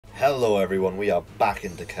Hello everyone, we are back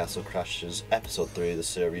into Castle Crashers, episode 3 of the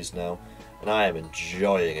series now, and I am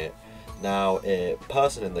enjoying it. Now, a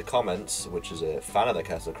person in the comments, which is a fan of the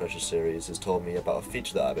Castle Crashers series, has told me about a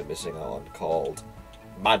feature that I've been missing out on called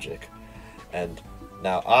magic. And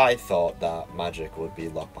now I thought that magic would be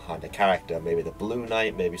locked behind a character, maybe the Blue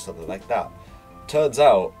Knight, maybe something like that. Turns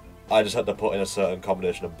out, I just had to put in a certain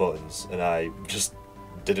combination of buttons, and I just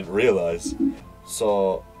didn't realise.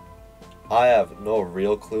 So I have no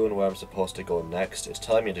real clue on where I'm supposed to go next. It's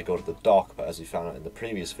telling me to go to the dock, but as we found out in the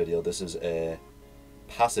previous video, this is a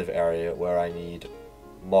passive area where I need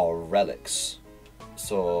more relics.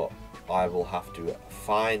 So I will have to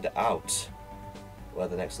find out where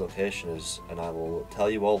the next location is, and I will tell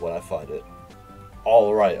you all when I find it.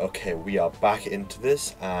 Alright, okay, we are back into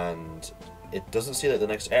this, and it doesn't seem like the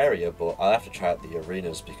next area, but I'll have to try out the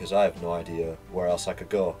arenas because I have no idea where else I could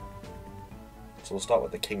go. So we'll start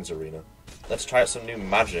with the King's Arena. Let's try out some new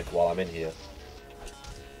magic while I'm in here.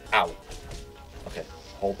 Ow. Okay,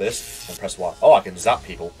 hold this and press Y. Oh, I can zap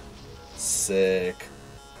people. Sick.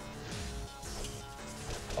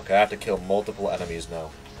 Okay, I have to kill multiple enemies now.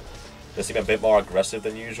 They seem a bit more aggressive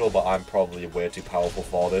than usual, but I'm probably way too powerful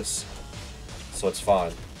for this. So it's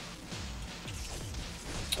fine.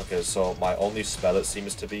 Okay, so my only spell, it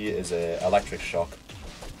seems to be, is a electric shock.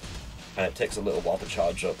 And it takes a little while to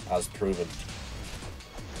charge up, as proven.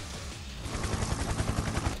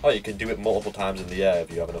 Oh, you can do it multiple times in the air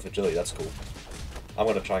if you have enough agility, that's cool. I'm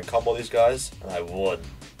going to try and combo these guys, and I won.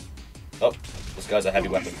 Oh, this guy's a heavy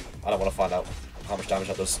weapon. I don't want to find out how much damage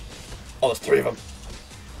that does. Oh, there's 3 of them.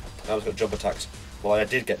 I was got jump attacks. Well, I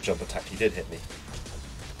did get jump attacked, he did hit me.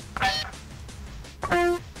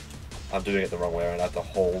 I'm doing it the wrong way, and I have to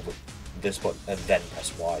hold this button and then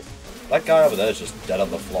press Y. That guy over there is just dead on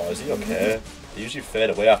the floor, is he okay? He usually fade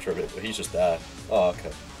away after a bit, but he's just there. Oh, okay.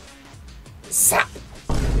 Zap!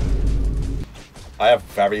 I have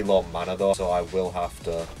very low mana though, so I will have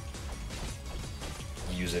to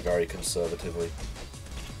use it very conservatively.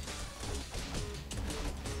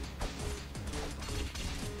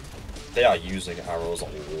 They are using arrows a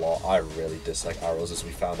lot. I really dislike arrows, as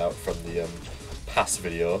we found out from the past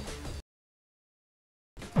video.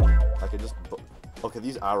 I can just... Okay,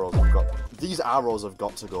 these arrows have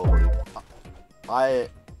got to go, buddy.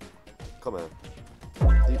 Come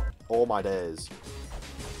here. All my days.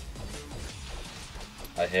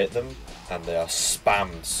 I hate them, and they are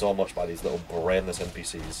spammed so much by these little brainless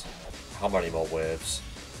NPCs. How many more waves?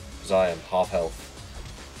 Because I am half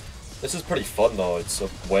health. This is pretty fun though, it's a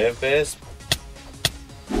wave base.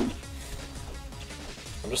 I'm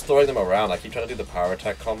just throwing them around. I keep trying to do the power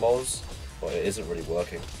attack combos, but it isn't really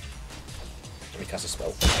working. Let me cast a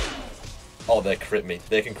spell. Oh, they crit me.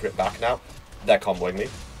 They can crit back now. They're comboing me.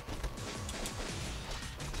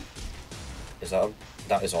 Is that them?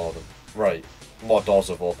 That is all of them. Right. More doors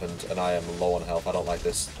have opened, and I am low on health. I don't like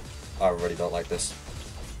this. I really don't like this.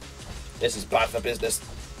 This is bad for business.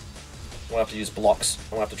 I'm gonna have to use blocks. I'm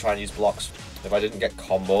gonna have to try and use blocks. If I didn't get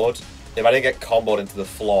comboed into the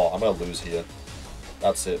floor, I'm gonna lose here.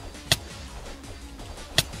 That's it.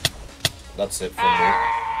 That's it from me.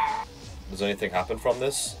 Does anything happen from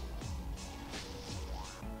this?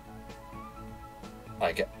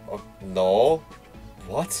 I get... Oh, no?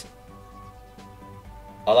 What?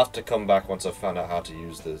 I'll have to come back once I've found out how to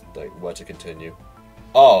use the, like, where to continue.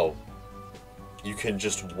 Oh! You can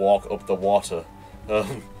just walk up the water.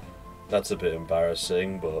 That's a bit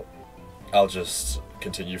embarrassing, but I'll just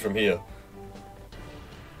continue from here.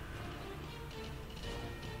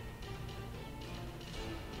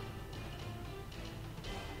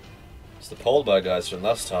 It's the polar bear guys from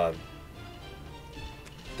last time.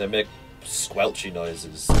 They make squelchy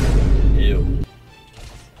noises. Ew.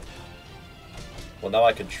 Well, now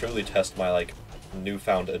I can truly test my, like,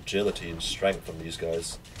 newfound agility and strength from these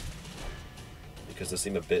guys. Because they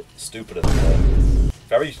seem a bit stupid at the moment.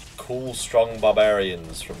 Very cool, strong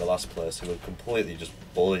barbarians from the last place who were completely just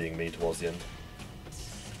bullying me towards the end.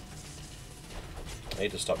 I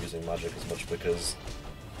need to stop using magic as much because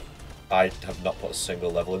I have not put a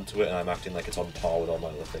single level into it and I'm acting like it's on par with all my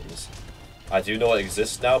other things. I do know it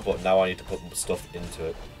exists now, but now I need to put stuff into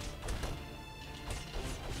it.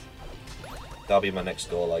 That'll be my next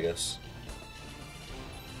goal, I guess.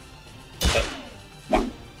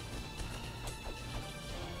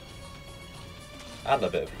 And a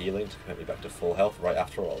bit of healing to get me back to full health right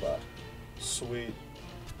after all that. Sweet.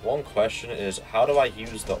 One question is, how do I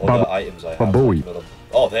use the other items I have?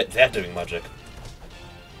 Oh, they're doing magic.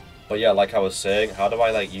 But yeah, like I was saying, how do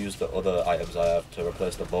I like use the other items I have to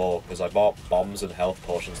replace the bow? Because I bought bombs and health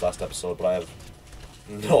potions last episode, but I have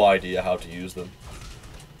no idea how to use them.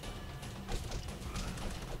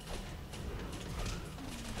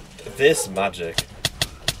 This magic.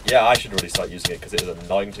 Yeah, I should really start using it because it is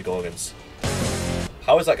annoying to go against.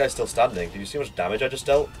 How is that guy still standing? Do you see how much damage I just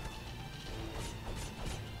dealt?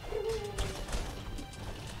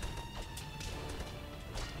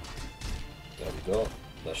 There we go.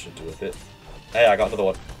 That should do a bit. Hey, I got another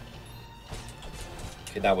one.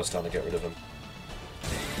 Okay, now we're starting to get rid of him.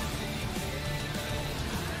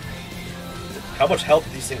 How much health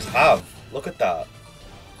do these things have? Look at that.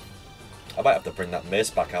 I might have to bring that mace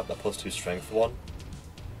back out, that +2 strength one.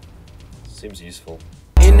 Seems useful.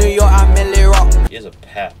 In New York, I'm Millie Rock. He is a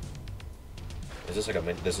pet. Is this like a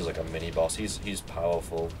this is like a mini boss? He's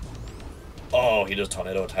powerful. Oh, he does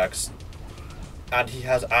tornado attacks, and he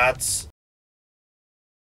has ads.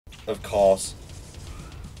 Of course.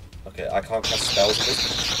 Okay, I can't cast spells with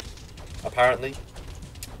this. Apparently,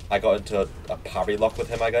 I got into a parry lock with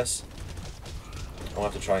him. I guess. I'll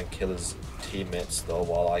have to try and kill his teammates though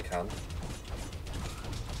while I can.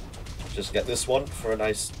 Just get this one for a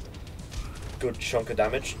nice, good chunk of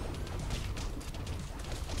damage.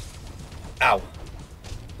 Ow!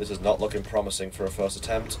 This is not looking promising for a first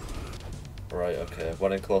attempt. Right, okay.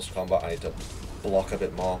 When in close combat, I need to block a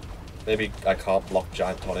bit more. Maybe I can't block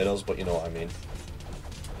giant tornadoes, but you know what I mean.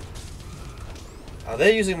 Are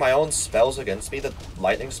they using my own spells against me? The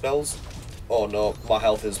lightning spells? Oh no, my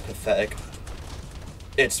health is pathetic.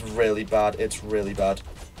 It's really bad. It's really bad.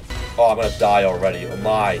 Oh, I'm gonna die already. Oh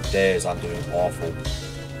my days, I'm doing awful.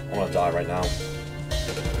 I'm gonna die right now.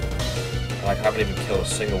 Like, I haven't even killed a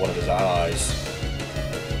single one of his allies.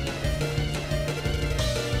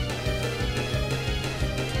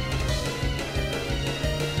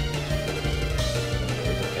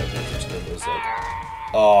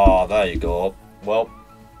 Oh, there you go. Well,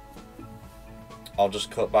 I'll just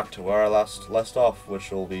cut back to where I left off,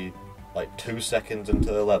 which will be like 2 seconds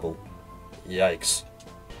into the level. Yikes.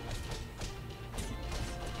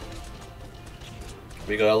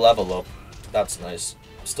 We got a level up. That's nice.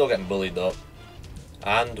 Still getting bullied though.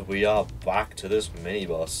 And we are back to this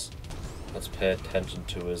mini-boss. Let's pay attention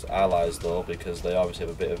to his allies though, because they obviously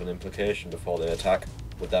have a bit of an implication before they attack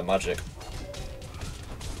with their magic.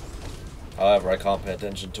 However, I can't pay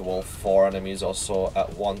attention to all 4 enemies or so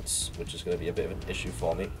at once, which is going to be a bit of an issue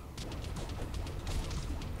for me.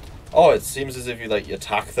 Oh, it seems as if you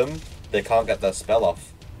attack them, they can't get their spell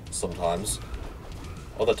off sometimes.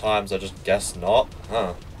 Other times I just guess not.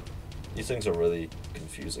 Huh. These things are really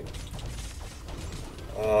confusing.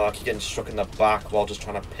 I keep getting struck in the back while just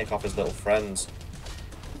trying to pick off his little friends.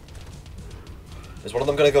 Is one of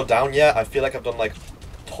them going to go down yet? I feel like I've done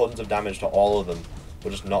tons of damage to all of them,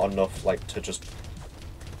 but just not enough to just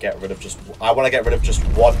get rid of just... I want to get rid of just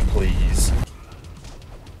one, please.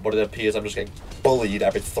 But it appears I'm just getting bullied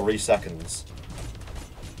every 3 seconds.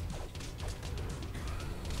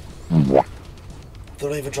 They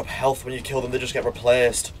don't even drop health when you kill them, they just get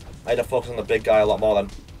replaced. I need to focus on the big guy a lot more then.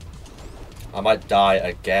 I might die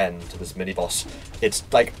again to this mini-boss. It's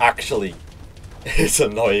actually... It's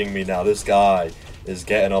annoying me now. This guy is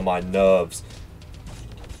getting on my nerves.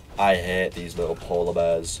 I hate these little polar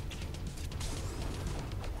bears.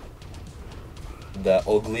 They're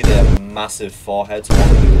ugly, they have massive foreheads. All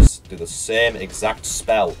they do is do the same exact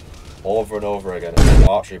spell over and over again. It's like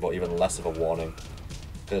archery, but even less of a warning.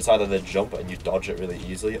 Because it's either they jump and you dodge it really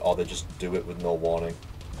easily, or they just do it with no warning.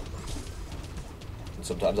 And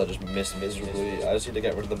sometimes I just miss miserably. I just need to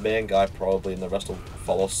get rid of the main guy probably, and the rest will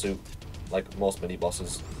follow suit. Like most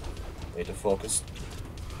mini-bosses. I need to focus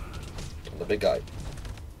on the big guy.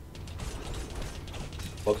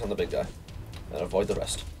 Focus on the big guy. And avoid the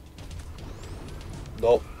rest.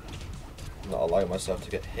 Nope. I'm not allowing myself to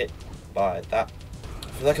get hit by that. I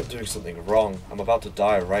feel like I'm doing something wrong. I'm about to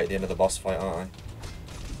die right at the end of the boss fight, aren't I?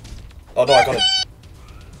 Oh no, I got him.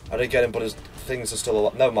 I didn't get him, but his things are still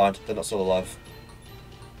alive. Never mind, they're not still alive.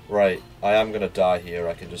 Right, I am gonna die here,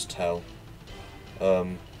 I can just tell.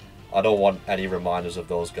 I don't want any reminders of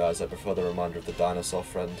those guys. I prefer the reminder of the dinosaur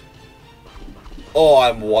friend. Oh,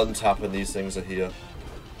 I'm one-tapping these things are here.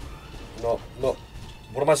 No, no.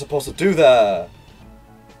 What am I supposed to do there?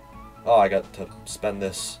 Oh, I get to spend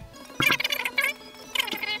this.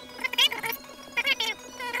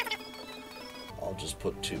 I'll just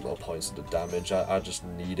put 2 more points into damage. I just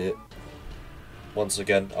need it. Once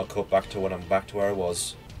again, I'll cut back to when I'm back to where I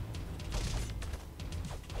was.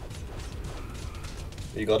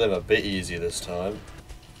 You got him a bit easier this time.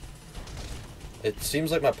 It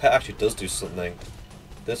seems like my pet actually does do something.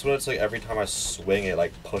 This one, it's every time I swing,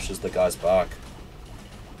 it pushes the guys back.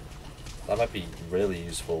 That might be really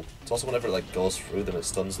useful. It's also whenever it goes through them, it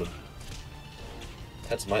stuns them.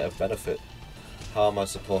 Pets might have benefit. How am I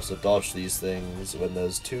supposed to dodge these things when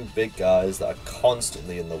there's two big guys that are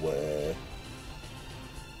constantly in the way?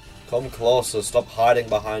 Come closer, stop hiding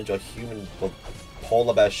behind your human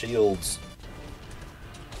polar bear shields.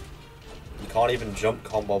 You can't even jump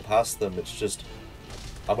combo past them, it's just...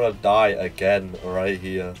 I'm gonna die again right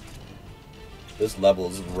here. This level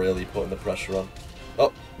is really putting the pressure on.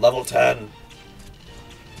 Oh, level 10!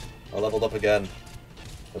 I leveled up again.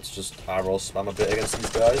 Let's just arrow spam a bit against these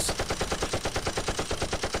guys.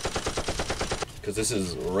 Because this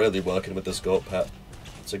is really working with this goat pet.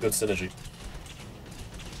 It's a good synergy.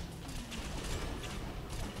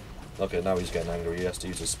 Okay, now he's getting angry. He has to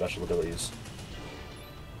use his special abilities.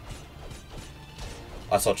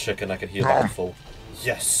 I saw chicken, I can heal that one full.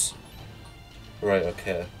 Yes! Right,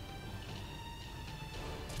 okay.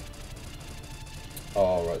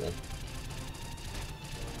 Alright then.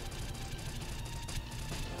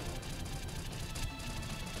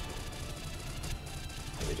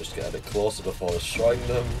 Let me just get a bit closer before destroying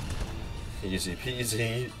them. Easy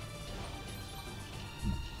peasy.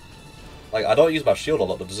 Like, I don't use my shield a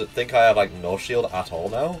lot, but does it think I have, like, no shield at all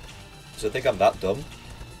now? Does it think I'm that dumb?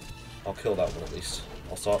 I'll kill that one at least.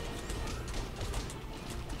 I'll start.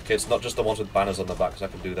 Okay, it's not just the ones with banners on the back, because I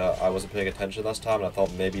can do that. I wasn't paying attention last time, and I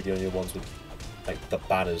thought maybe the only ones with, like, the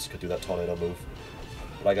banners could do that tornado move.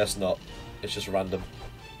 But I guess not. It's just random.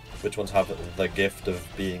 Which ones have the gift of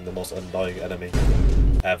being the most annoying enemy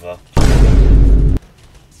ever?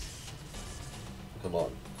 Come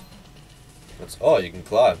on. Let's. Oh, you can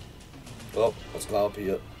climb. Oh, let's climb up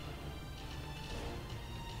here.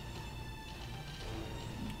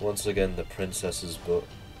 Once again, the princess's butt.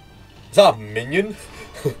 Is that a minion?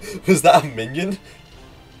 Was that a minion?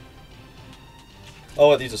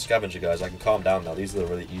 Oh, these are scavenger guys. I can calm down now. These are the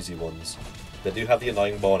really easy ones. They do have the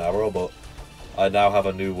annoying bow and arrow, but I now have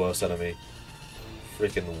a new worse enemy.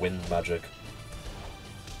 Freaking wind magic.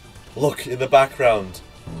 Look, in the background.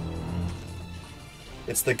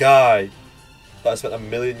 It's the guy that I spent a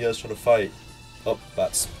million years trying to fight. Oh,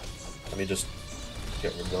 bats. Let me just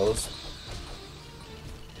get rid of those.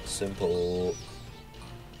 Simple.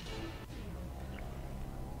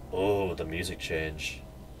 Oh, the music change.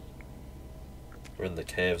 We're in the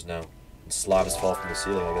caves now. And slabs fall from the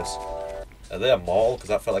ceiling, I guess. Are they immortal? Because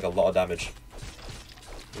that felt like a lot of damage.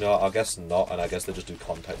 You know, I guess not, and I guess they just do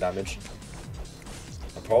contact damage.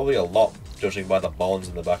 And probably a lot, judging by the bones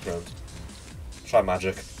in the background. Try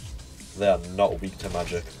magic. They are not weak to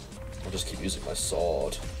magic. I'll just keep using my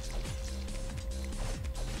sword.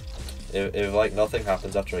 If like nothing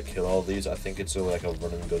happens after I kill all these, I think it's only like a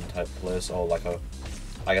run and gun type place, or like a,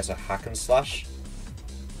 I guess a hack and slash.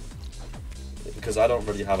 Because I don't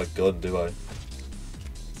really have a gun, do I?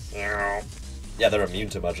 Yeah, they're immune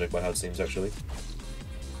to magic by how it seems actually.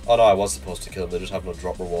 Oh no, I was supposed to kill them, they just have no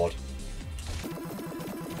drop reward.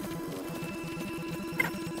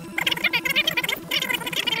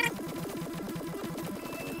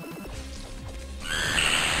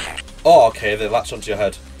 Oh, okay, they latch onto your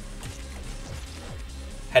head.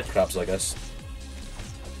 Head crabs, I guess.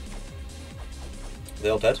 Are they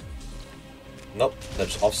all dead? Nope, they're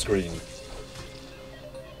just off screen.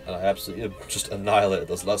 And I absolutely just annihilated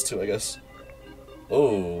those last two, I guess.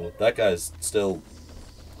 Oh, that guy's still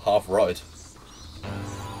half rotted.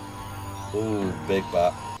 Ooh, big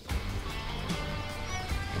bat.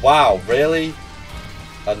 Wow, really?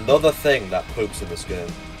 Another thing that poops in this game.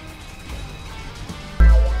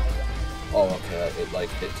 Oh, okay,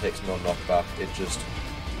 it takes no knockback, it just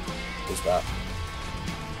does that.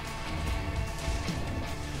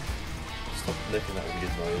 Stop making that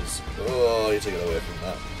weird noise. Oh, you take it away from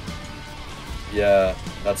that. Yeah,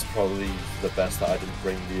 that's probably the best that I didn't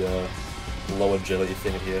bring the low agility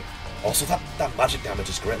thing in here. Also, that magic damage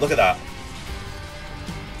is great, look at that!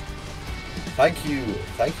 Thank you,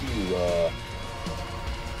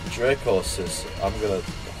 Dracosis. I'm gonna,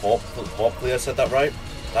 hopefully I said that right.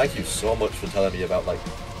 Thank you so much for telling me about, like,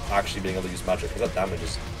 actually being able to use magic, because that damage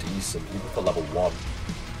is decent, even for level 1.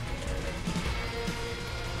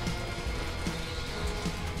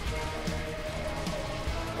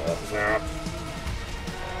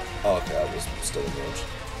 Oh, okay, I was still in range.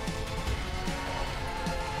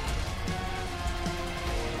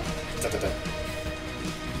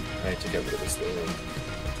 I need to get rid of this thing.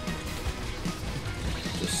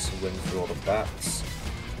 Just swing through all the bats.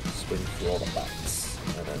 Swing through all the bats.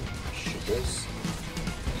 And then shoot this.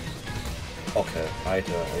 Okay, I need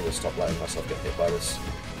to stop letting myself get hit by this.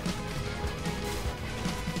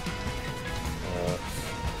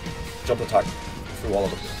 Jump attack through all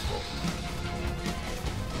of them.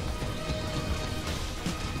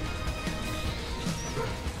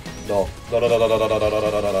 No, No, no, no, no, no, no, no, no, no,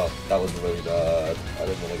 no, no, no. That was really bad. I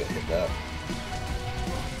didn't want to get hit there.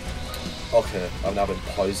 Okay, I've now been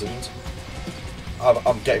poisoned.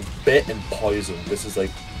 I'm getting bit and poisoned. This is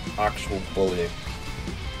like actual bullying.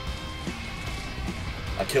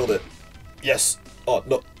 I killed it. Yes. Oh,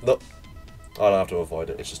 no, no. I don't have to avoid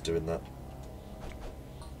it. It's just doing that.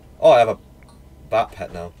 Oh, I have a bat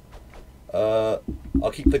pet now.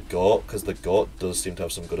 I'll keep the goat because the goat does seem to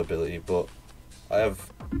have some good ability, but I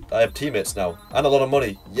have teammates now and a lot of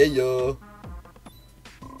money. Yeah, yo.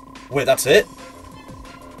 Wait, that's it?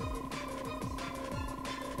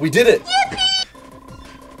 We did it!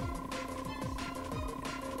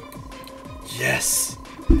 Yes!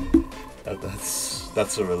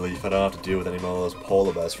 That's a relief. I don't have to deal with any more of those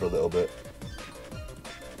polar bears for a little bit.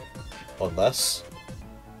 Unless...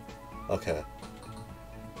 Okay.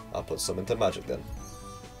 I'll put some into magic then.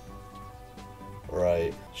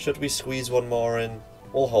 Right. Should we squeeze one more in?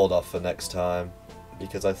 We'll hold off for next time.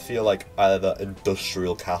 Because I feel like either the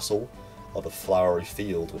industrial castle or the flowery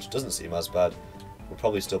field, which doesn't seem as bad, will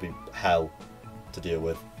probably still be hell to deal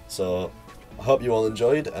with. So, I hope you all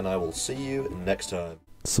enjoyed, and I will see you next time.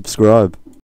 Subscribe.